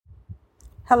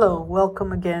Hello,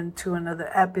 welcome again to another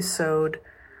episode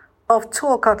of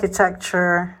Talk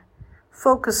Architecture,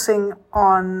 focusing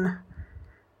on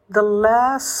the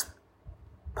last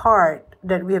part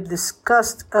that we have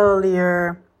discussed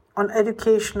earlier on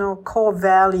educational core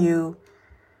value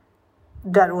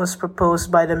that was proposed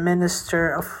by the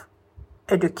Minister of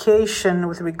Education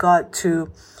with regard to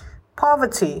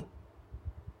poverty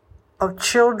of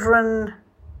children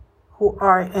who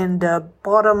are in the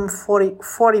bottom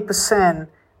 40%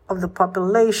 of the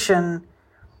population,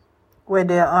 where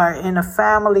they are in a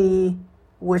family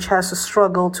which has to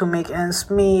struggle to make ends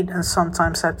meet and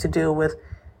sometimes have to deal with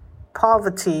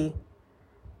poverty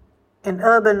in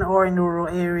urban or in rural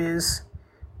areas,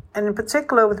 and in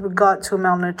particular with regard to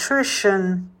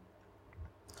malnutrition,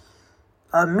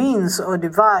 a means or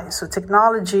device or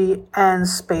technology and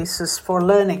spaces for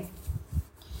learning.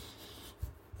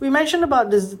 We mentioned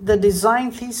about the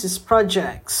design thesis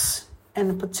projects,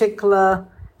 and in particular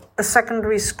a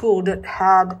secondary school that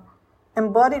had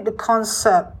embodied the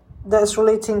concept that is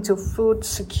relating to food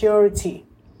security,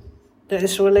 that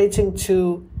is relating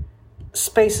to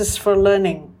spaces for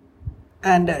learning,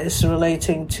 and that is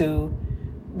relating to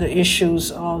the issues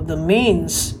of the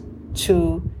means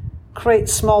to create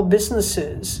small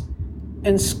businesses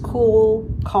in school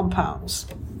compounds.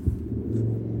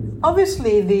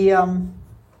 Obviously, the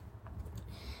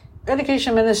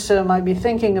Education Minister might be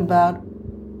thinking about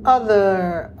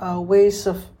other ways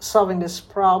of solving this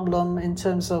problem in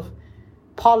terms of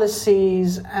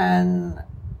policies and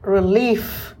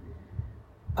relief,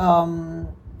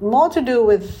 more to do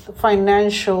with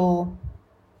financial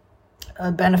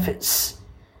benefits,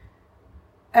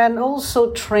 and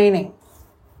also training,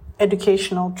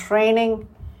 educational training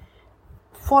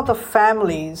for the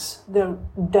families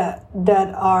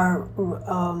that are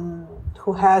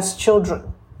who has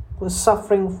children who are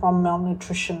suffering from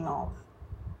malnutrition.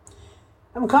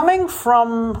 I'm coming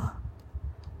from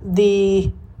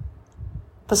the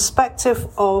perspective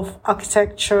of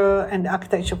architecture and the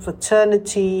architecture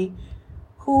fraternity,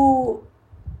 who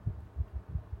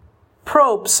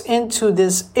probes into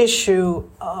this issue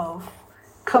of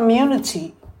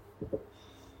community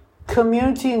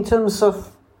in terms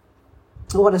of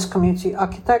what is community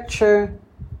architecture,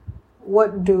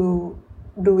 what do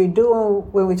we do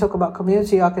when we talk about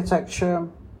community architecture,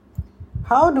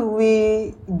 how do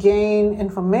we gain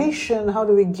information, how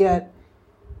do we get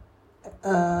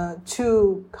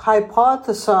to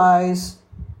hypothesize,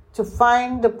 to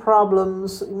find the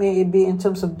problems, maybe in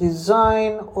terms of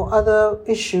design or other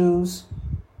issues,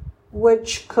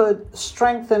 which could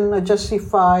strengthen or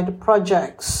justify the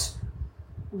projects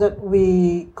that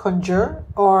we conjure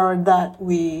or that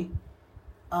we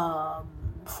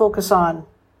focus on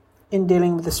in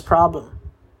dealing with this problem.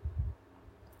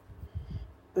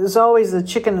 There's always the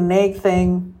chicken and egg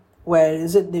thing, where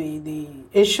is it the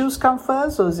issues come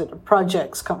first or is it the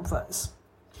projects come first?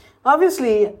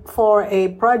 Obviously, for a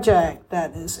project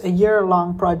that is a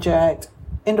year-long project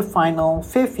in the final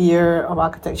 5th year of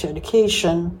architecture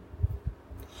education,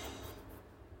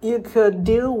 you could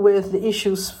deal with the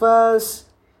issues first,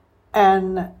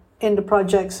 and in the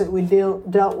projects that we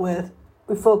dealt with,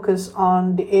 we focus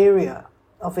on the area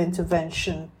of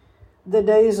intervention, that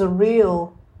there is a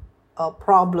real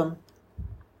problem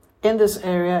in this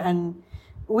area, and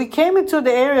we came into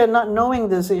the area not knowing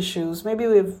these issues. Maybe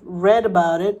we've read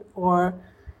about it, or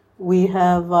we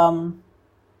have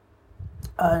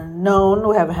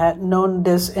known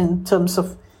this in terms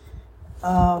of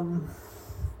a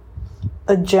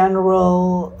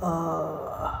general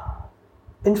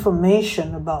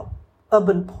information about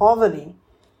urban poverty,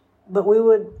 but we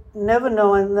would never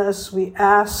know unless we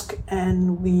ask,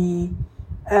 and we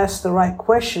ask the right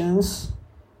questions,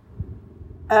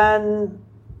 and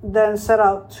then set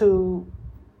out to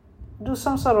do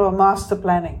some sort of a master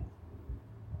planning.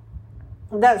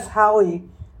 That's how we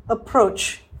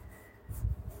approach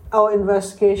our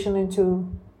investigation into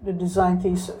the design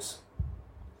thesis.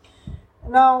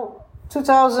 Now,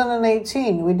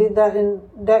 2018, we did that in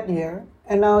that year,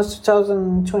 and now it's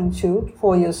 2022,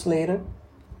 4 years later,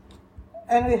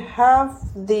 and we have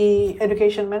the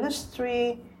Education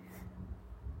Ministry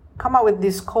come up with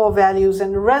these core values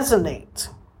and resonate.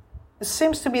 It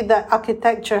seems to be that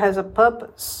architecture has a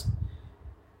purpose.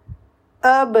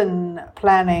 Urban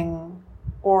planning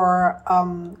or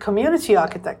community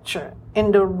architecture,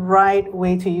 in the right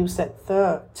way to use that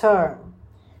term,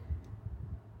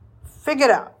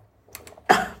 figured out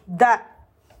that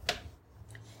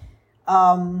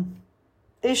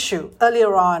issue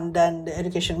earlier on than the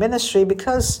Education Ministry,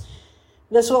 because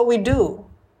that's what we do.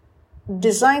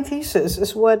 Design thesis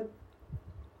is what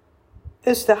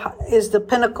is the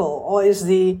pinnacle, or is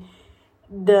the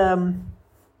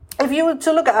if you were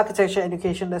to look at architecture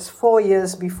education, there's 4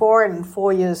 years before and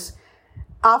 4 years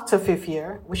after fifth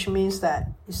year, which means that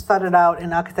you started out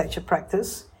in architecture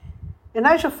practice. In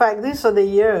actual fact, these are the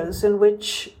years in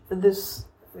which this,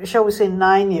 shall we say,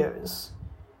 9 years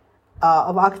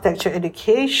of architecture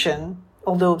education,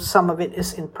 although some of it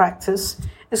is in practice,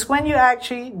 is when you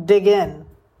actually dig in,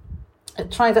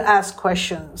 trying to ask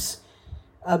questions,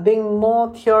 being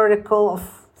more theoretical or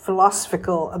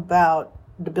philosophical about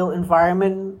the built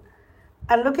environment,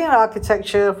 and looking at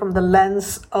architecture from the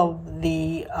lens of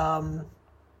the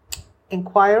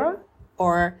inquirer,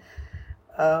 or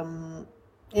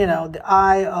the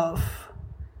eye of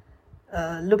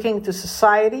looking to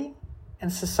society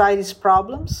and society's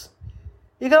problems.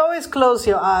 You can always close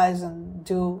your eyes and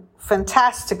do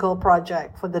fantastical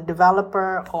project for the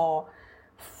developer or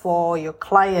for your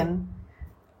client,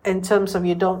 in terms of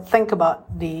you don't think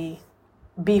about the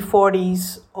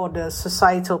B40s or the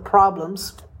societal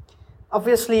problems.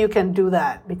 Obviously, you can do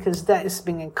that because that is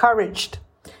being encouraged.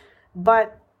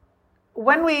 But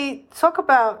when we talk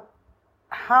about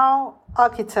how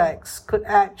architects could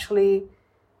actually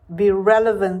be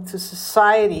relevant to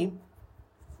society,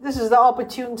 this is the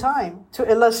opportune time to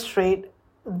illustrate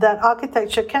that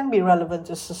architecture can be relevant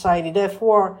to society.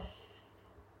 Therefore,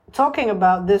 talking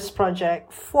about this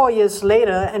project 4 years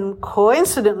later, and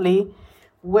coincidentally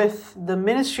with the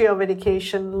Ministry of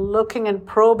Education looking and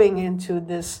probing into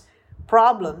these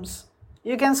problems,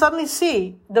 you can suddenly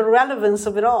see the relevance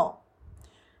of it all.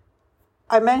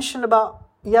 I mentioned about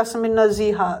Yasmin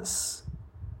Naziha's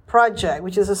project,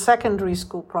 which is a secondary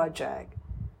school project.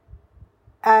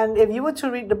 And if you were to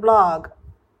read the blog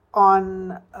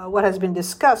on what has been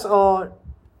discussed, or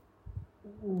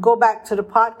go back to the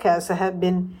podcast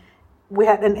we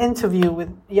had an interview with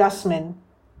Yasmin.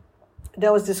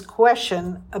 There was this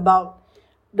question about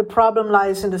the problem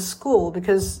lies in the school,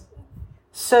 because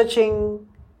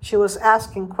she was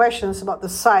asking questions about the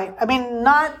site. I mean,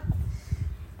 not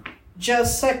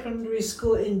just secondary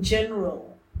school in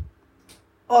general,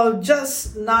 or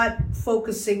just not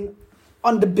focusing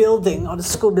on the building or the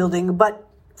school building, but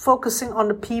focusing on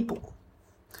the people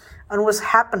and what's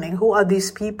happening. Who are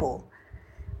these people?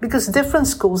 Because different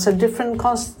schools have different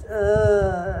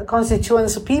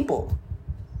constituents of people.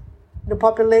 The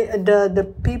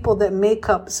people that make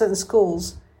up certain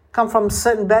schools come from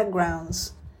certain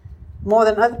backgrounds more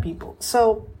than other people.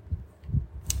 So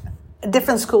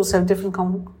different schools have different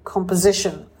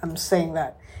composition. I'm saying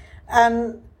that,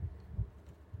 and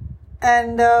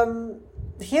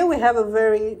here we have a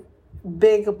very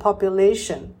big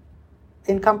population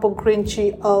in Kampung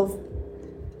Kerinci of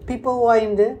people who are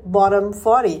in the bottom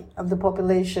 40 of the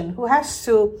population, who has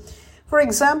to, for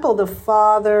example, the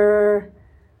father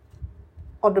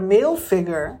or the male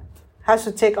figure has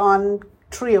to take on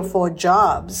 3 or 4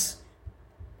 jobs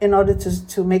in order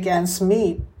to make ends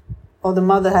meet, or the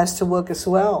mother has to work as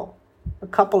well, a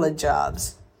couple of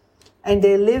jobs. And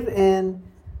they live in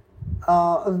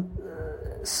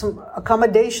some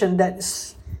accommodation that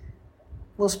is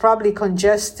most probably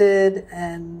congested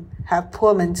and have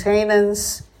poor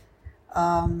maintenance,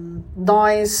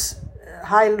 noise,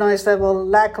 high noise level,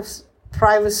 lack of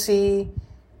privacy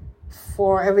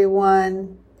for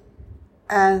everyone.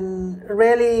 And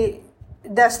really,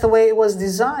 that's the way it was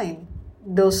designed,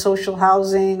 those social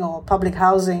housing or public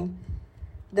housing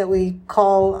that we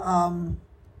call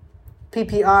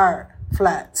PPR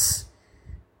flats.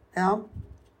 Yeah?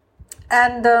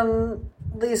 And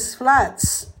these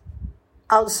flats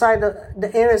outside, the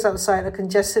areas outside are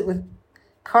congested with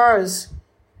cars,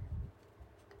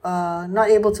 not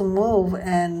able to move,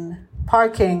 and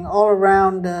parking all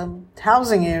around the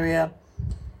housing area.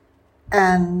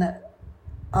 And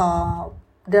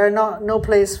there are no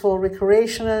place for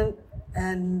recreation,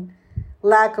 and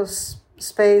lack of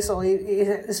space, or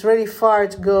it's really far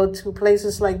to go to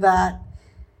places like that.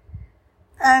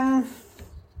 And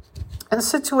in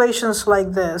situations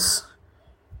like this,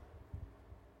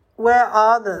 where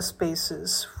are the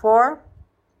spaces for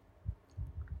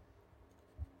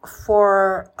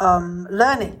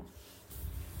learning?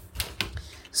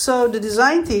 So the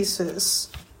design thesis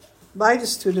by the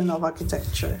student of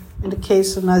architecture, in the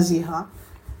case of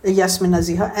Yasmin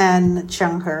Naziha and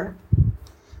Chiang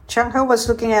He was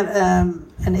looking at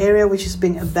an area which is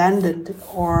being abandoned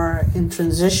or in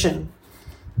transition,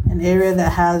 an area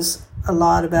that has a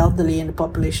lot of elderly in the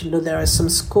population, though there are some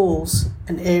schools,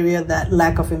 an area that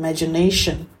lack of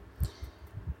imagination.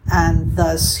 And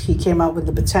thus he came up with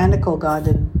the botanical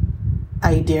garden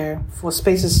idea for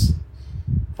spaces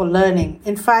for learning.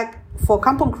 In fact, for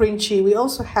Kampung Kerinci, we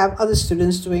also have other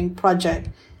students doing project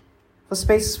for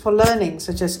spaces for learning,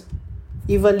 such as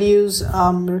You will use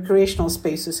recreational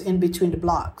spaces in between the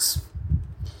blocks.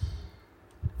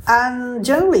 And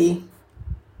generally,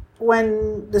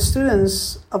 when the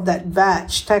students of that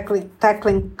batch tackling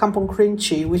Kampung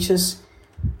Kerinci, which is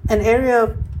an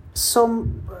area so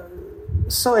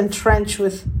entrenched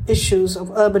with issues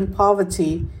of urban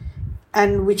poverty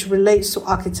and which relates to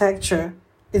architecture,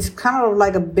 it's kind of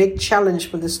like a big challenge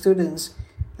for the students.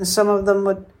 And some of them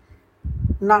would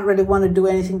not really want to do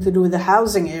anything to do with the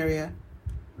housing area,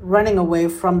 running away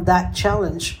from that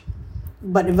challenge.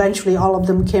 But eventually all of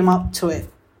them came up to it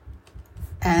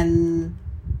and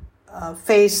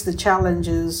faced the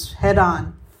challenges head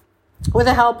on with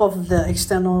the help of the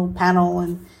external panel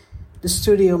and the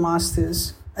studio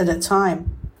masters at that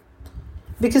time.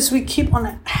 Because we keep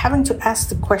on having to ask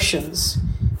the questions.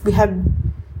 We have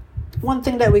one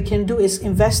thing that we can do is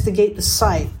investigate the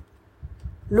site,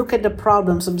 look at the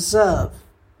problems, observe,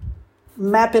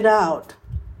 map it out,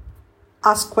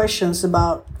 ask questions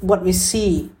about what we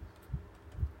see,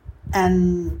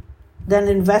 and then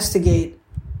investigate.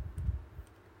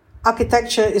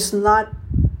 Architecture is not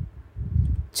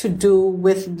to do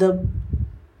with the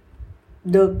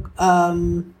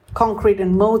concrete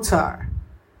and mortar.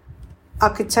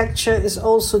 Architecture is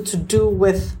also to do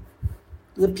with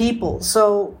the people.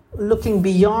 So looking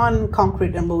beyond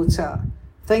concrete and mortar,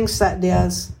 things that they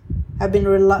have been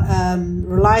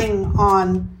relying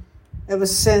on ever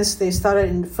since they started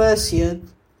in the first year,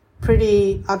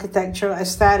 pretty architectural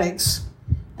aesthetics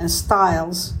and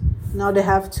styles. Now they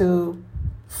have to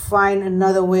find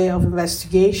another way of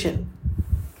investigation.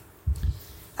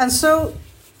 And so,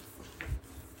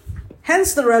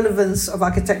 hence the relevance of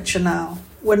architecture now.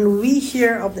 When we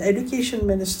hear of the education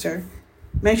minister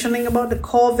mentioning about the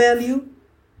core value,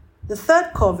 the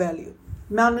third core value,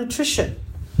 malnutrition.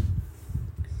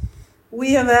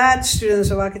 We have had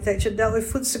students of architecture dealt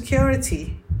with food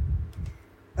security.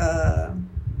 The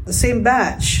same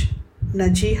batch,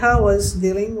 Najiha was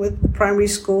dealing with the primary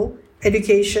school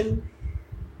education,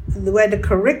 where the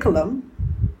curriculum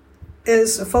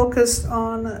is focused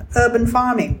on urban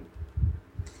farming.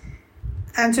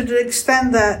 And to the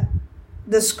extent that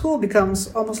the school becomes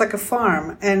almost like a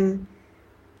farm, and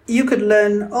you could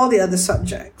learn all the other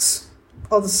subjects,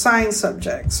 all the science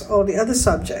subjects, all the other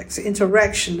subjects, the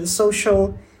interaction, the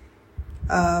social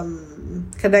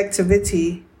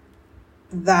connectivity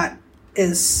that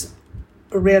is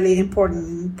really important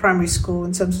in primary school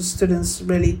in terms of students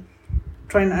really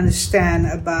trying to understand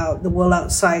about the world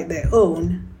outside their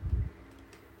own.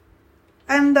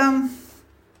 And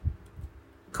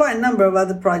quite a number of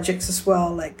other projects as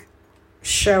well, like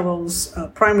Cheryl's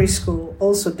primary school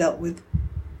also dealt with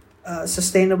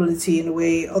sustainability in a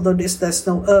way, although there's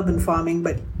no urban farming,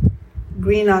 but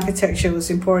green architecture was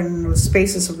important, with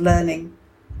spaces of learning.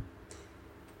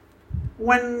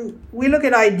 When we look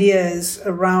at ideas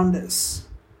around us,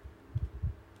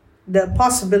 the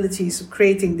possibilities of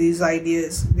creating these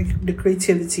ideas, the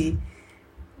creativity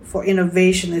for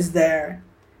innovation is there.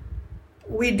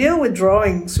 We deal with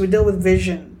drawings, we deal with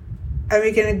vision, and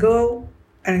we can go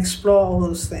and explore all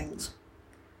those things.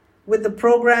 With the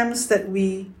programs that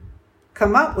we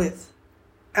come up with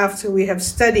after we have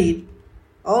studied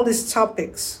all these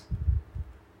topics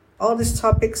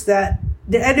that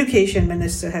the education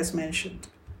minister has mentioned.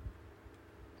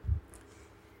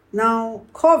 Now,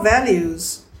 core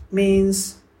values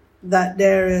means that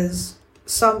there is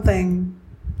something,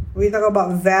 we talk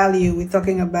about value, we're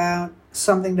talking about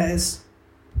something that is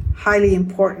highly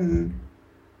important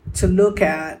to look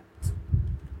at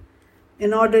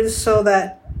in order so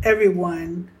that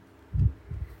everyone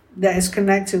that is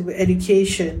connected with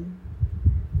education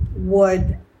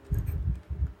would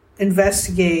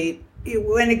investigate.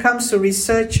 When it comes to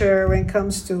researcher, when it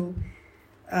comes to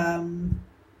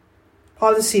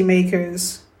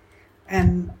policymakers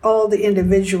and all the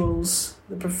individuals,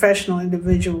 the professional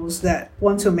individuals that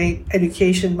want to make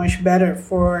education much better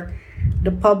for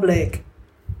the public,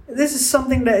 this is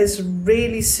something that is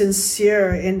really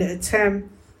sincere in the attempt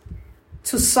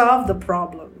to solve the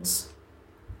problems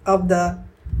of the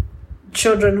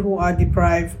children who are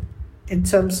deprived in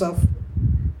terms of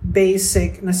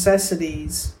basic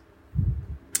necessities.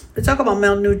 We talk about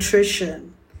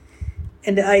malnutrition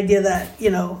and the idea that, you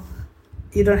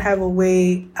don't have a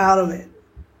way out of it.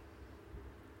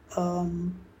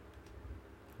 And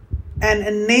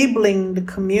enabling the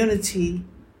community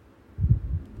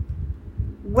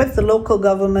with the local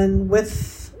government,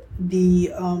 with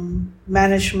the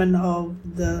management of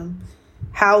the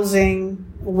housing,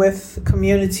 with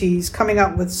communities, coming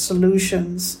up with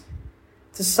solutions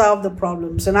to solve the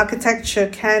problems. And architecture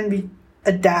can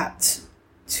adapt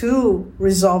to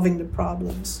resolving the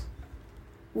problems.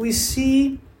 we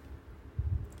see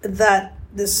that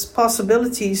there's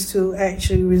possibilities to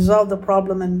actually resolve the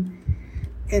problem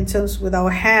in terms with our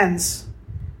hands,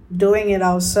 doing it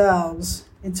ourselves,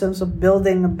 in terms of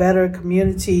building a better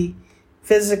community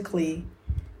physically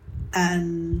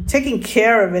and taking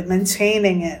care of it,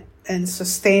 maintaining it, and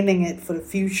sustaining it for the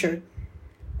future.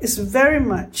 It's very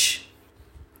much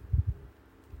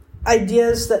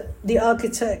ideas that the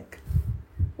architect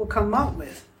will come up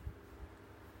with.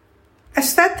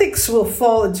 Aesthetics will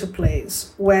fall into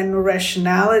place when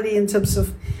rationality in terms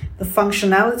of the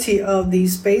functionality of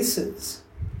these spaces,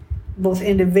 both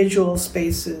individual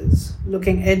spaces,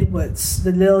 looking inwards,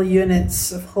 the little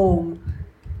units of home,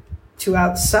 to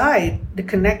outside, the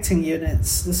connecting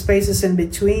units, the spaces in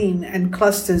between, and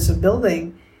clusters of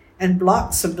building, and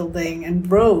blocks of building,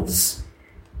 and roads,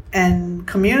 and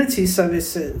community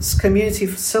services, community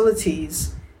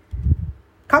facilities.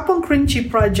 Kampung Kerinci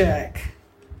project,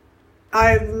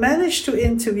 I've managed to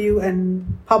interview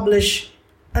and publish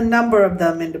a number of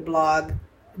them in the blog,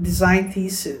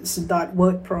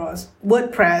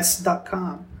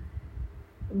 designthesis.wordpress.com.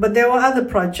 But there were other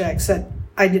projects that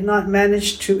I did not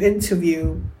manage to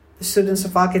interview the students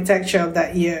of architecture of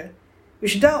that year,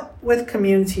 which dealt with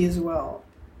community as well.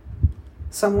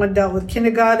 Someone dealt with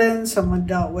kindergarten, someone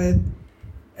dealt with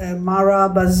Mara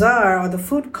Bazaar, or the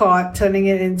food court, turning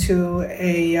it into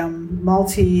a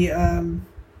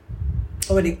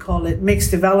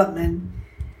mixed development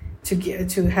to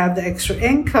have the extra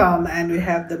income. And we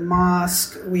have the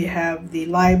mosque, we have the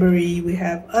library, we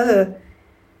have other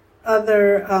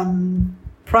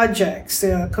projects.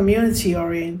 They are community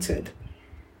oriented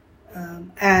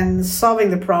and solving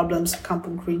the problems of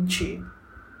Kampung Kerinci.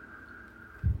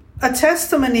 A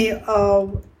testimony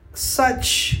of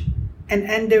such an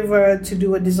endeavor to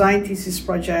do a design thesis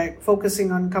project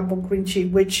focusing on Kampung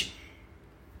Kerinci, which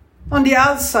on the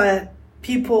outside,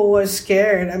 people were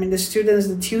scared. I mean, the students,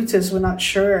 the tutors were not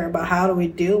sure about how do we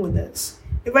deal with this.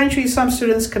 Eventually, some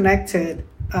students connected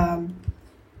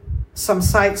some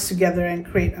sites together and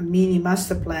create a mini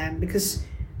master plan because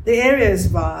the area is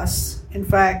vast. In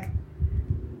fact,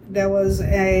 there was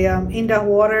a indoor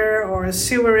water or a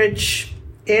sewerage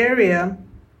area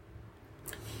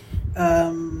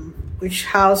which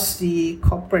housed the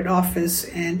corporate office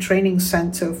and training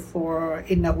center for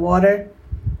Indah Water,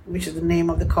 which is the name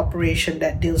of the corporation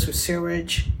that deals with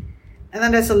sewage. And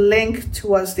then there's a link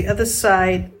towards the other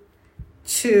side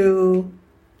to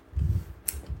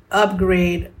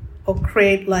upgrade or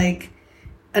create like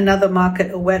another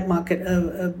market, a wet market,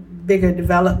 a bigger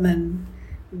development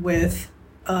with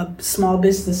small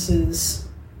businesses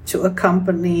to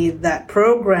accompany that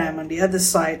program on the other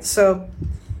side. So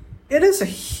it is a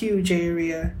huge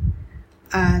area.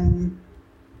 And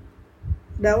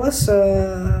that was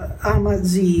Ahmad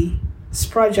Z's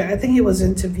project. I think he was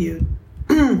interviewed.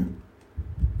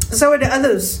 So were the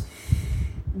others.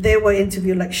 They were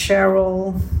interviewed like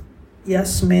Cheryl,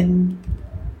 Yasmin,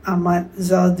 Ahmad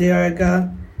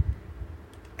Zaldiarga,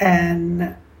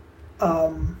 and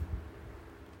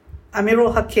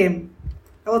Amirul Hakim.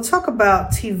 I will talk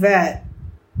about TVET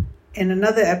in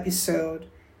another episode.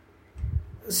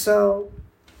 So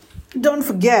don't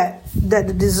forget that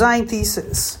the design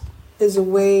thesis is a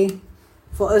way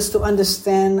for us to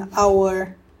understand who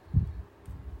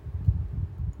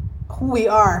we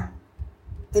are.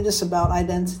 It is about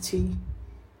identity,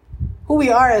 who we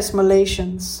are as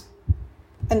Malaysians,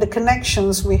 and the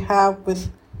connections we have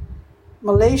with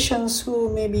Malaysians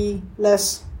who may be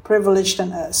less privileged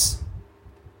than us.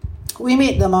 We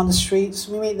meet them on the streets,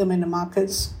 we meet them in the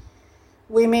markets,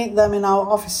 we meet them in our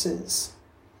offices.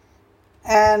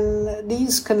 And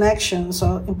these connections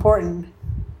are important.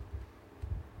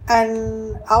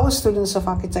 And our students of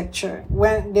architecture,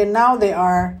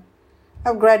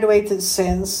 have graduated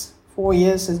since 4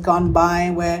 years has gone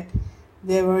by, where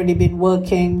they've already been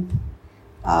working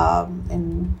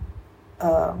in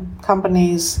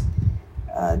companies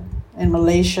in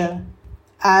Malaysia.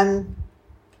 And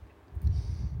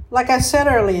like I said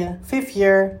earlier, 5th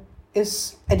year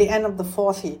is at the end of the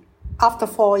 4th year. After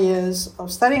 4 years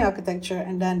of studying architecture,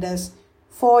 and then there's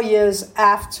 4 years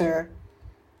after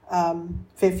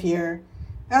 5th year.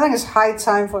 I think it's high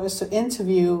time for us to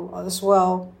interview as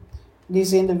well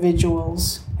these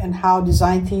individuals and how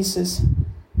design thesis,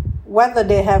 whether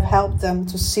they have helped them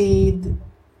to see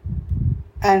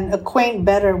and acquaint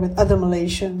better with other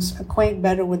Malaysians, acquaint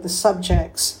better with the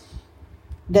subjects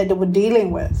that they were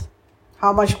dealing with.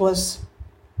 How much was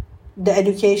the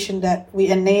education that we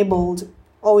enabled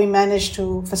or we managed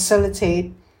to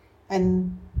facilitate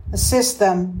and assist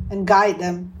them and guide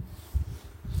them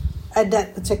at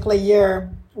that particular year,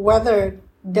 whether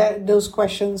those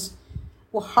questions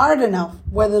were hard enough,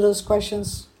 whether those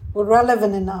questions were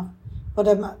relevant enough for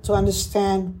them to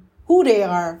understand who they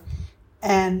are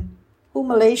and who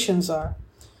Malaysians are.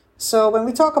 So when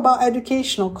we talk about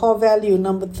educational core value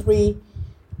number 3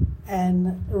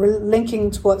 and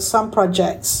linking towards some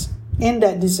projects in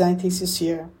that design thesis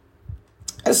here,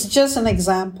 it's just an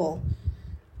example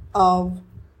of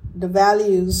the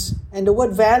values, and the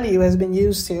word value has been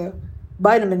used here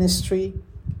by the ministry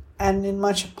and in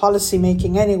much policy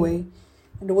making anyway.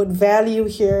 And the word value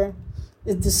here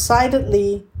is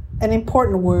decidedly an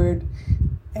important word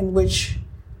in which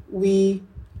we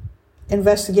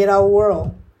investigate our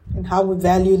world and how we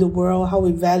value the world, how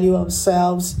we value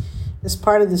ourselves as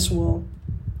part of this world.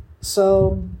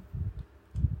 So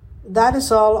that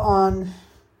is all on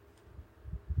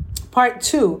part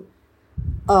 2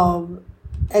 of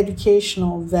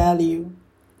educational value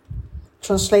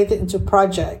translated into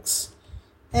projects.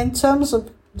 In terms of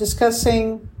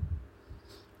discussing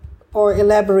or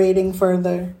elaborating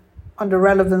further on the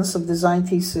relevance of design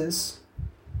thesis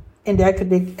in the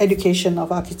academic education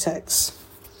of architects.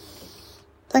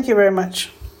 Thank you very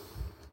much.